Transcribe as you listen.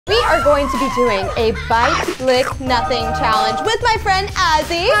are going to be doing a bite, lick, nothing challenge with my friend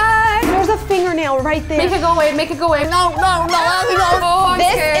Azzy. Hi. There's a fingernail right there. Make it go away, make it go away. No, Azzy, no. Oh,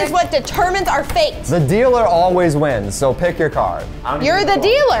 this is what determines our fate. The dealer always wins, so pick your card. You're the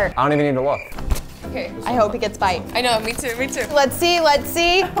dealer. I don't even need to look. Okay. I hope he gets bite. I know, me too. Let's see. Lick.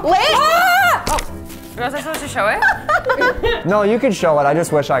 Ah! Oh, was I supposed to show it? No, you can show it. I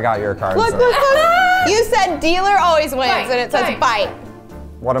just wish I got your card. Look. You said dealer always wins, and it says bite.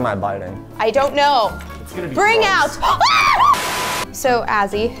 What am I biting? I don't know. It's gonna be Bring close. out. So,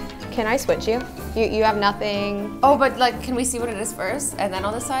 Azzy, can I switch you? You have nothing. Oh, but like, can we see what it is first, and then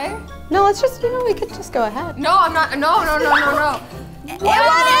I'll decide? No, let's just, we could just go ahead. No, I'm not. No. What is that?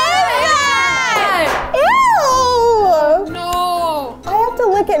 Ew! No. I have to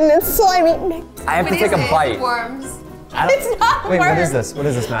lick it and it's slimy. I have to take a bite. Worms. It's not Wait, worms. what is this? What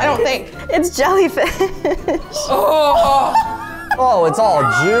is this, Maddie? I don't think. It's jellyfish. Oh. Oh, it's all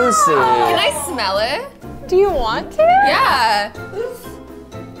juicy. Can I smell it? Do you want to? Yeah.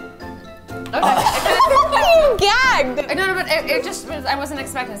 Okay. You gagged. No, but it just was, I wasn't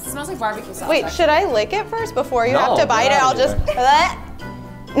expecting this. It smells like barbecue sauce. Wait, actually. should I lick it first before you No, have to bite it? get I'll out of just.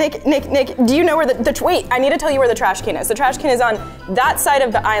 Nick, do you know where wait, I need to tell you where the trash can is. The trash can is on that side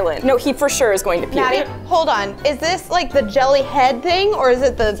of the island. No, he for sure is going to puke. Maddie, hold on. Is this like the jelly head thing or is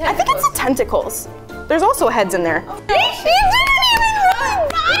it the. I think it's the tentacles. There's also heads in there. She didn't even really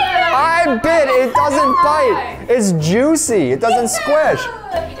bite it! I bit. It doesn't bite. It's juicy. It doesn't squish.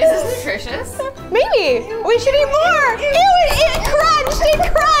 Is this nutritious? Maybe. We should eat more. Ew, it crunched. It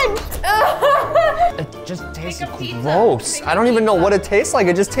crunched. It just tastes gross. I don't even know what it tastes like.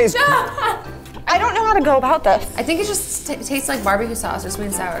 It just tastes. I don't know how to go about this. I think it just tastes like barbecue sauce or sweet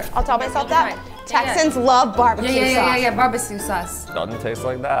and sour. I'll tell myself that. Yeah. Texans love barbecue sauce. Yeah, barbecue sauce. Doesn't taste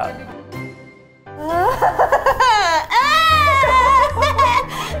like that.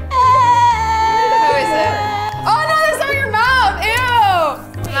 Who is it? Oh no, there's some in your mouth! Ew!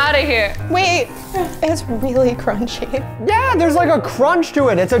 I'm out of here. Wait, it's really crunchy. Yeah, there's like a crunch to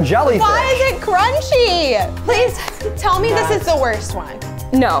it. It's a jellyfish. Why is it crunchy? Please tell me this is the worst one.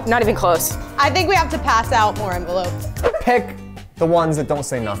 No, not even close. I think we have to pass out more envelopes. Pick the ones that don't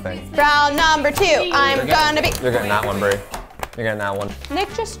say nothing. Round number 2. I'm gonna be. You're getting that one, Brie. You're getting that one.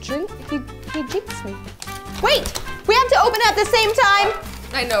 Nick just drink. He jinxed me. Wait, we have to open it at the same time.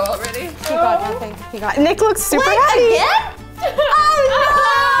 I know already. He got nothing. He got. Nick looks super Wait, happy. again?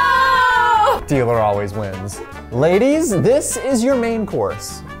 Oh no! Dealer always wins. Ladies, this is your main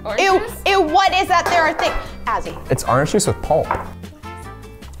course. Orange Ew, juice? ew, what is that there are things? Azzy. It's orange juice with pulp.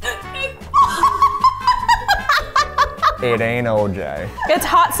 It ain't OJ. It's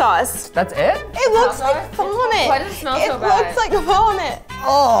hot sauce. That's it? It looks like vomit. Why does it smell so bad? It looks like vomit.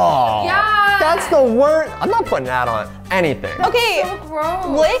 Oh. Yeah. That's the worst. I'm not putting that on anything. Okay, So gross.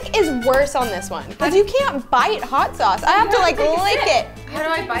 lick is worse on this one because you can't bite hot sauce. I have to like lick it. How do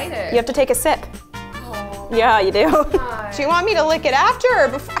I bite it? You have to take a sip. Oh, Yeah, you do. God. Do you want me to lick it after or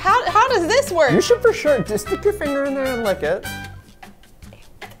before? How does this work? You should for sure just stick your finger in there and lick it.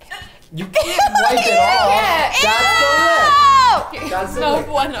 You can't wipe it off. That's the lick. That's the No lick.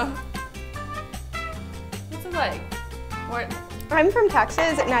 bueno. What's it like? What? I'm from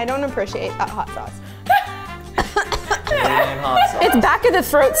Texas and I don't appreciate that hot sauce. Canadian hot sauce. It's back of the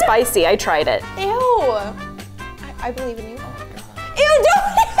throat spicy. I tried it. Ew. I believe in you. Ew,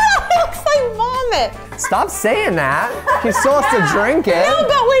 don't it looks like vomit. Stop saying that. He still has to drink it. No,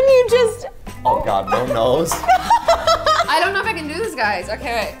 but when you just. Oh God, no nose. I don't know if I can do this, guys.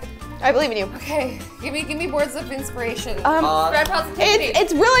 Okay, wait. I believe in you. Okay, give me words of inspiration. It's, Spread positivity.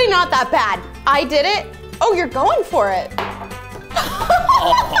 it's really not that bad. I did it. Oh, you're going for it.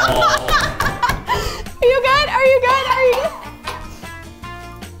 Are you good? Are you good? Are you good?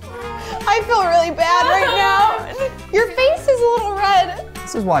 I feel really bad right now. Your face is a little red.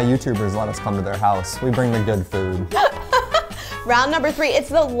 This is why YouTubers let us come to their house. We bring the good food. Round number 3, it's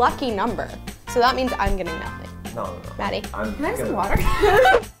the lucky number. So that means I'm getting nothing. No. Maddie. Can I have some water?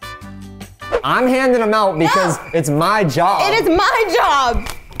 I'm handing them out because it's my job. It is my job.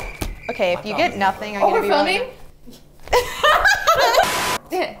 Okay, if you get nothing, I'm gonna We're be filming?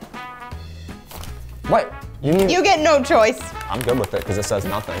 really- What? You need. You get no choice. I'm good with it because it says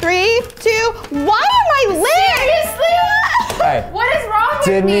nothing. 3, 2, why am I lit? Seriously? Hey, What is wrong with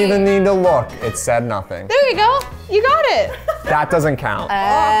didn't me? even need to look. It said nothing. There you go. You got it. That doesn't count.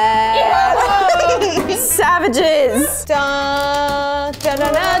 Savages. Da, da,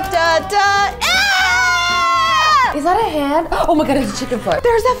 da, da, da, da. Ah! Is that a hand? Oh my God, it's a chicken foot.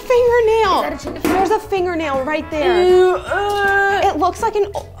 There's a fingernail. Is that a chicken foot? There's a fingernail right there. It looks like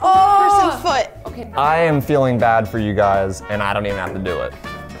an person's foot. Okay. I am feeling bad for you guys, and I don't even have to do it.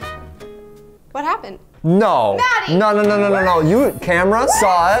 What happened? No. Maddie. No. You, camera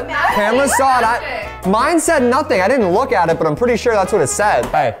saw it. Camera saw it. Mine said nothing. I didn't look at it, but I'm pretty sure that's what it said.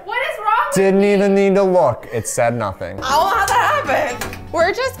 Hey. What is wrong with Didn't even need to look. It said nothing. Oh, how'd that happen?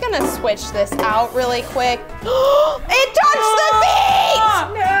 We're just gonna switch this out really quick. It touched the feet!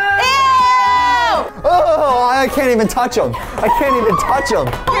 Ew! Oh, I can't even touch them. I can't even touch them.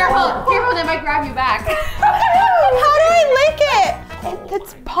 Careful, they might grab you back. How do I lick it?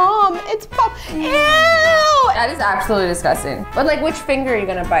 It's palm. It's palm. Ew! That is absolutely disgusting. But like, which finger are you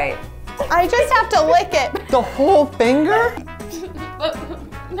gonna bite? I just have to lick it. The whole finger?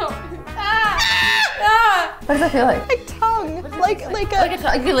 No. What does that feel like? Like tongue. Like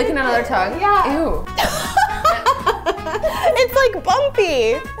You're licking another tongue? Yeah. Ew. It's like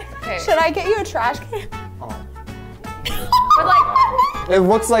bumpy. Okay. Should I get you a trash can? But like, It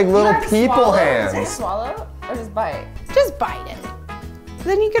looks like little people swallow? hands. Just swallow or just bite? Just bite it.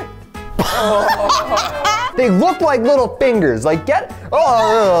 Then you can. They look like little fingers. Like get.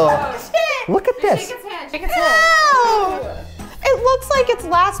 Oh. Shit! Look at this. Shake its hand. Shake its hand. Ew! It looks like its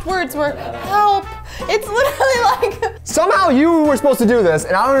last words were help. It's literally like. Somehow you were supposed to do this,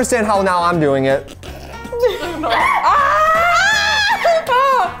 and I don't understand how now I'm doing it.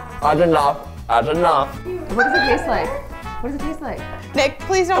 That's enough. That's enough. What does it taste like? What does it taste like? Nick,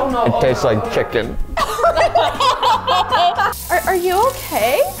 please don't. It tastes like chicken. Are you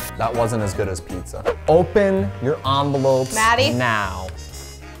okay? That wasn't as good as pizza. Open your envelopes Maddie? now.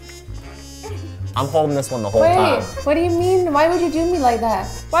 I'm holding this one the whole time. What do you mean? Why would you do me like that?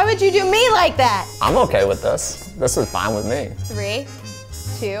 Why would you do me like that? I'm okay with this. This is fine with me. 3,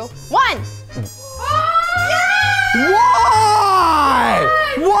 2, 1. Why?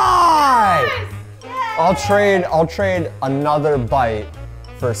 Why? I'll trade another bite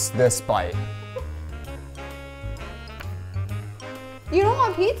for this bite. You don't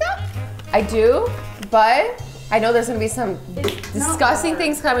want pizza? I do, but I know there's gonna be some disgusting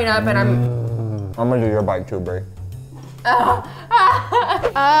things coming up, and I'm gonna do your bite too, Brie.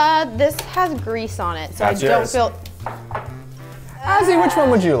 This has grease on it, so That's I don't yours. feel. Azzy, which one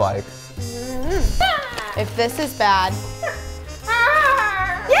would you like? If this is bad.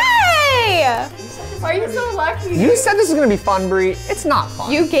 Yay! Why are you so lucky? You said this is gonna be fun, Brie. It's not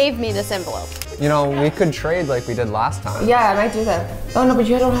fun. You gave me this envelope. You know, we could trade like we did last time. Yeah, I might do that. Oh no, but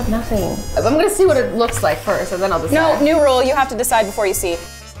you don't have nothing. I'm gonna see what it looks like first, and then I'll decide. No, new rule. You have to decide before you see.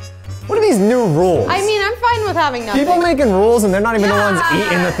 What are these new rules? I mean, I'm fine with having nothing. People making rules and they're not even the ones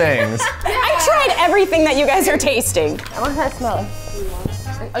eating the things. I tried everything that you guys are tasting. I want to try to smell it.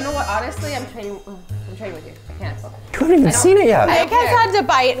 You know what? Honestly, I'm trading with you. I can't. You haven't even seen it yet. Nick has had to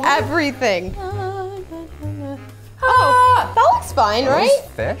bite everything. Oh, that looks fine, Are right?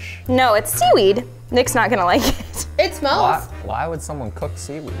 those fish? No, it's seaweed. Nick's not gonna like it. It smells. Why would someone cook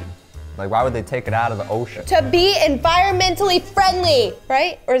seaweed? Like, why would they take it out of the ocean? To be environmentally friendly,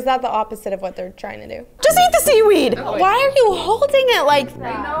 right? Or is that the opposite of what they're trying to do? Just eat the seaweed. Why are you holding it like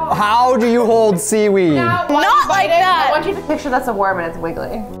that? How do you hold seaweed? Not like I that. want you to picture that's a worm and it's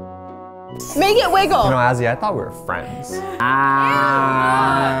wiggly. Make it wiggle. You know, Azzy, I thought we were friends.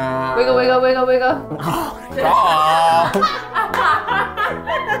 Wiggle, wiggle, wiggle, wiggle.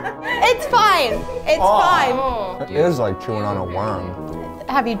 It's fine. It's fine. It is like chewing on a worm.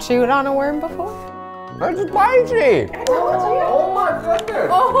 Have you chewed on a worm before? It's spicy! Oh my goodness!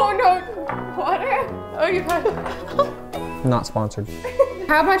 Oh no, water? Oh, you got. Not sponsored.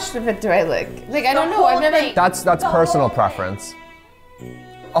 How much of it do I lick? Like, I don't know. I've never. That's personal preference.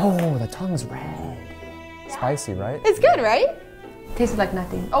 Oh, the tongue's red. Spicy, right? It's good, right? Tasted like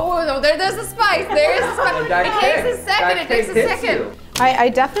nothing. Oh no, there's the spice. There is the spice. It takes a second. It takes a second. I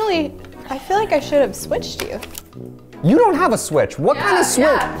definitely, I feel like I should have switched you. You don't have a switch. What kind of switch?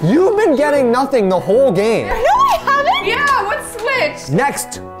 yeah. You've been getting nothing the whole game. No, I haven't. Yeah, what switch?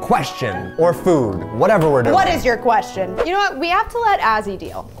 Next question or food, whatever we're doing. What is your question? You know what? We have to let Azzy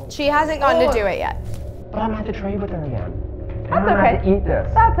deal. She hasn't gotten to do it yet. But I'm gonna have to trade with her again. That's okay. have to eat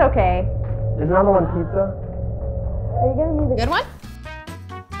this. That's okay. Is another one pizza? Are you giving me the good one?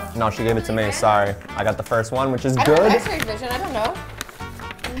 No, she gave it to me. Sorry. I got the first one, which is I don't good. have X-ray vision. I don't know.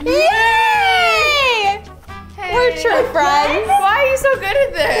 Yay! We're true friends. Why are you so good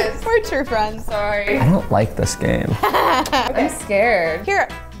at this? We're true friends. Sorry. I don't like this game. I'm scared. Here,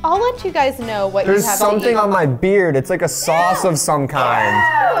 I'll let you guys know what There's you have something to eat. on my beard. It's like a sauce of some kind.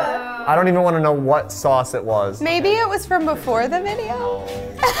 I don't even want to know what sauce it was. Maybe it was from before the video.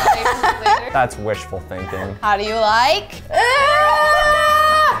 That's wishful thinking. How do you like?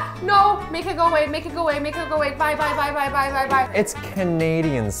 No, make it go away. Make it go away. Make it go away. Bye, bye, bye, bye, bye, bye, bye. It's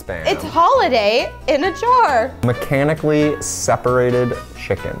Canadian Spam. It's holiday in a jar. Mechanically separated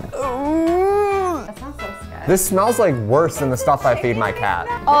chicken. Ooh. This smells like worse than the stuff I feed my cat.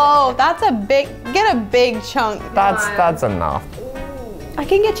 Oh, that's a big, get a big chunk. That's enough. I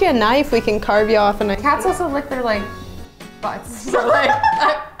can get you a knife, we can carve you off a knife. Cats also lick their like butts. So like,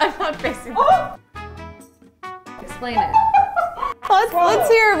 I'm not facing them. Explain it. Let's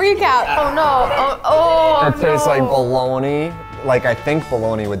hear a recap. Oh no, It tastes like bologna. Like I think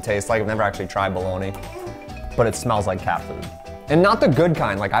bologna would taste like. I've never actually tried bologna, but it smells like cat food. And not the good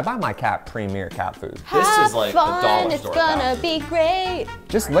kind. Like I buy my cat premier cat food. This is like the dollar it's store gonna cat food. be great.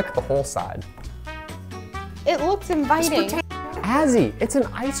 Just lick the whole side. It looks inviting. Azzy, it's an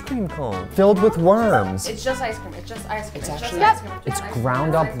ice cream cone filled with worms. It's just ice cream. It's just ice cream. It's actually- just ice cream. It's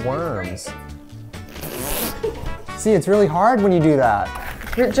ground up worms. See, it's really hard when you do that.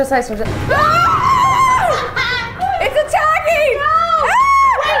 Just ice cream. It's attacking!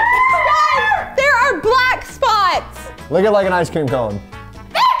 Guys, there are black spots! Lick it like an ice cream cone. Ew,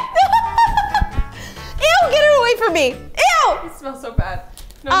 get it away from me! Ew! It smells so bad.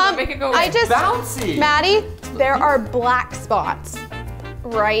 No, make it go away. Bouncy. Maddie, there are black spots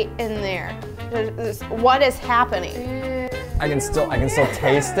right in there. What is happening? I can still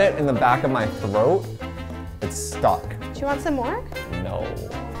taste it in the back of my throat. It's stuck. Do you want some more? No.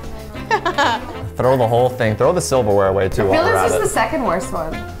 Throw the whole thing. Throw the silverware away too I feel while we're this at is the it. second worst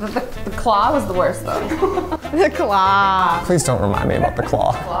one. The claw was the worst though. The claw. Please don't remind me about the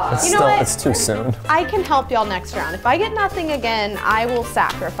claw. It's You know what? it's too soon. I can help y'all next round. If I get nothing again, I will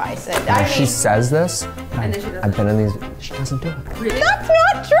sacrifice it. When she says this, And then she doesn't. I've been in these, she doesn't do it. That's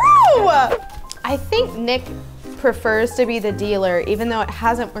not true! I think Nick prefers to be the dealer, even though it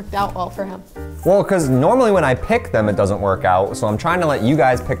hasn't worked out well for him. Well, because normally when I pick them, it doesn't work out, so I'm trying to let you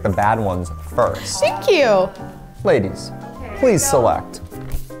guys pick the bad ones first. Thank you. Ladies, please select.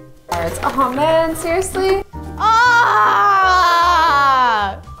 Oh man, seriously?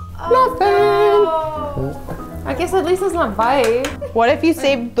 Ah! Nothing. I guess at least it's not bite. What if you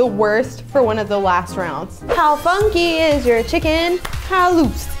saved the worst for one of the last rounds? How funky is your chicken? How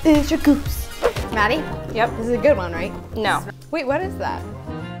loose is your goose? Maddie? Yep. This is a good one, right? No. Wait, what is that?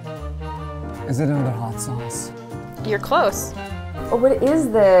 Is it another hot sauce? You're close. Oh, what is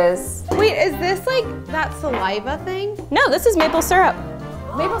this? Wait, is this like that saliva thing? No, this is maple syrup.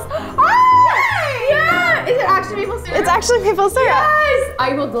 Maple syrup. Oh! Yeah! Is it actually maple syrup? It's actually maple syrup. Yes!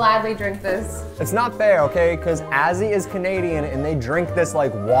 I will gladly drink this. It's not fair, okay? Because Azzy is Canadian and they drink this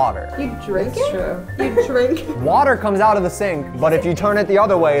like water. You drink it? True. You drink. Water comes out of the sink, but if you turn it the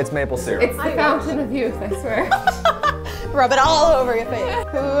other way, it's maple syrup. It's the fountain of youth, I swear. Rub it all over your face.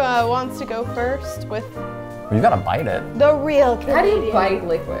 Who wants to go first with You gotta bite it. the real Canadian? How do you bite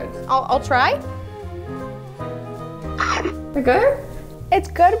liquid? I'll try. You good? It's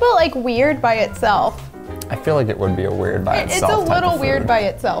good, but like weird by itself. I feel like it would be a weird by It's itself. a type little of weird food. by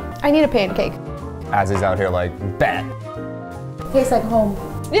itself. I need a pancake. Azzy's out here like, bet. Tastes like home.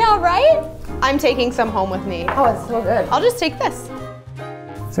 Yeah, right? I'm taking some home with me. Oh, it's so good. I'll just take this.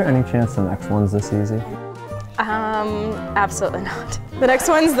 Is there any chance the next one's this easy? Absolutely not. The next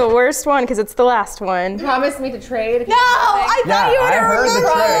one's the worst one because it's the last one. Promise me to trade. No, I thought you I wouldn't heard the remember.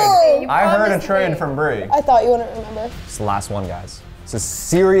 trade. You I heard a promised trade me. from Brie. I thought you wouldn't remember. It's the last one, guys. It's a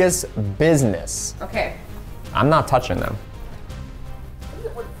serious business. Okay. I'm not touching them.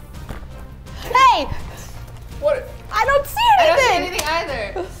 Hey, What? I don't see I don't see anything. anything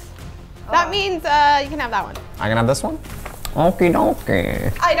either. That means you can have that one. I can have this one? Okie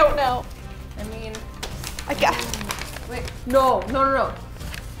dokie. I don't know. I mean, I guess. wait. No.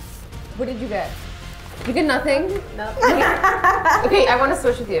 What did you get? You get nothing? Nothing. Okay, I want to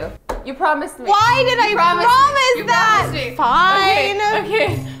switch with you. You promised me. Why did I promise You that? promised me. Fine.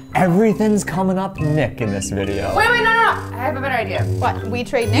 Okay. Everything's coming up Nick in this video. Wait, no. I have a better idea. What? We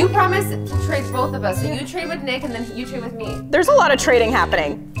trade You Nick? promised to trade both of us. So you trade with Nick and then you trade with me. There's a lot of trading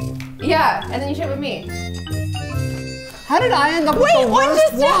happening. Yeah, and then you trade with me. How did I end up with Wait, the what worst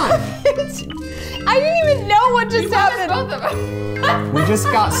just one? happened? I didn't even know what just Promised happened. both of us. We just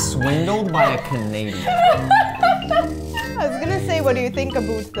got swindled by a Canadian. I was gonna say, what do you think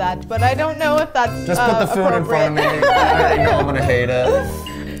about that? But I don't know if that's Just put the food in front of me. I know I'm gonna hate it.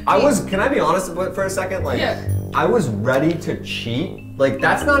 Can I be honest for a second? Like, Yeah. I was ready to cheat. Like,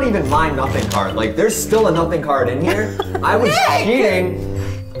 that's not even my nothing card. Like, there's still a nothing card in here. I was cheating,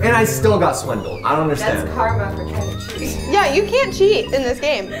 and I still got swindled. I don't understand. That's karma for trying to cheat. Yeah, you can't cheat in this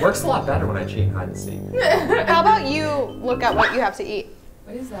game. Works a lot better when I cheat and hide and seek. How about you look at what you have to eat?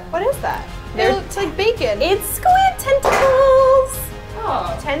 What is that? What is that? It looks like bacon. It's squid tentacles.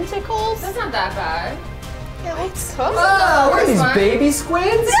 Oh, Tentacles? that's not that bad. It looks cooked. Oh, What are these fine. baby squids?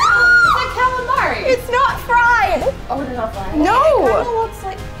 It's like calamari. It's not fried. Oh, they're not fried. No. It kind of looks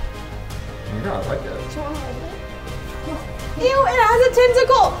like. Yeah, I like it. Do you want to lick it? Ew, it has a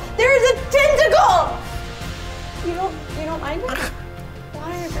tentacle! There's a tentacle! You don't mind it?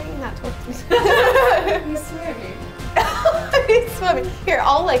 Why are you bringing that towards me? He's swimming. He's swimming. Here,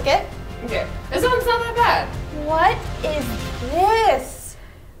 I'll lick it. Okay. This one's not that bad. What is this?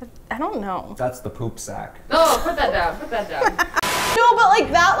 I don't know. That's the poop sack. No, put that down. Put that down. No, but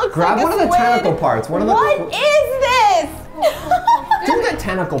like that looks Grab like a one of the squid. tentacle parts. One of the. What is this? Do the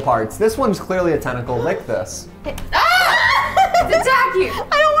tentacle parts. This one's clearly a tentacle. Lick this. Ah! It's attacking.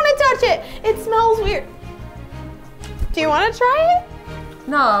 I don't want to touch it. It smells weird. Do you want to try it?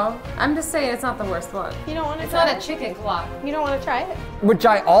 No, I'm just saying it's not the worst one. You don't want to It's try not a it? chicken claw. You don't want to try it? Which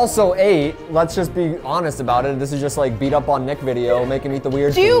I also ate. Let's just be honest about it. This is just like beat up on Nick video, making me eat the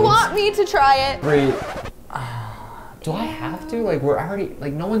weird Do you foods. want me to try it? Brie, do I have to? Like, we're already,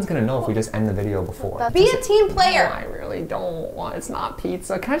 like, no one's gonna know if we just end the video before. Be a team No, player. I really don't want, it's not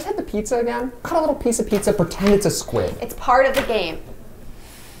pizza. Can I just have the pizza again? Cut a little piece of pizza, pretend it's a squid. It's part of the game.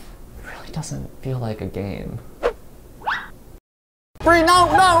 It really doesn't feel like a game. Brie, no,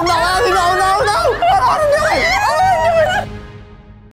 no, no,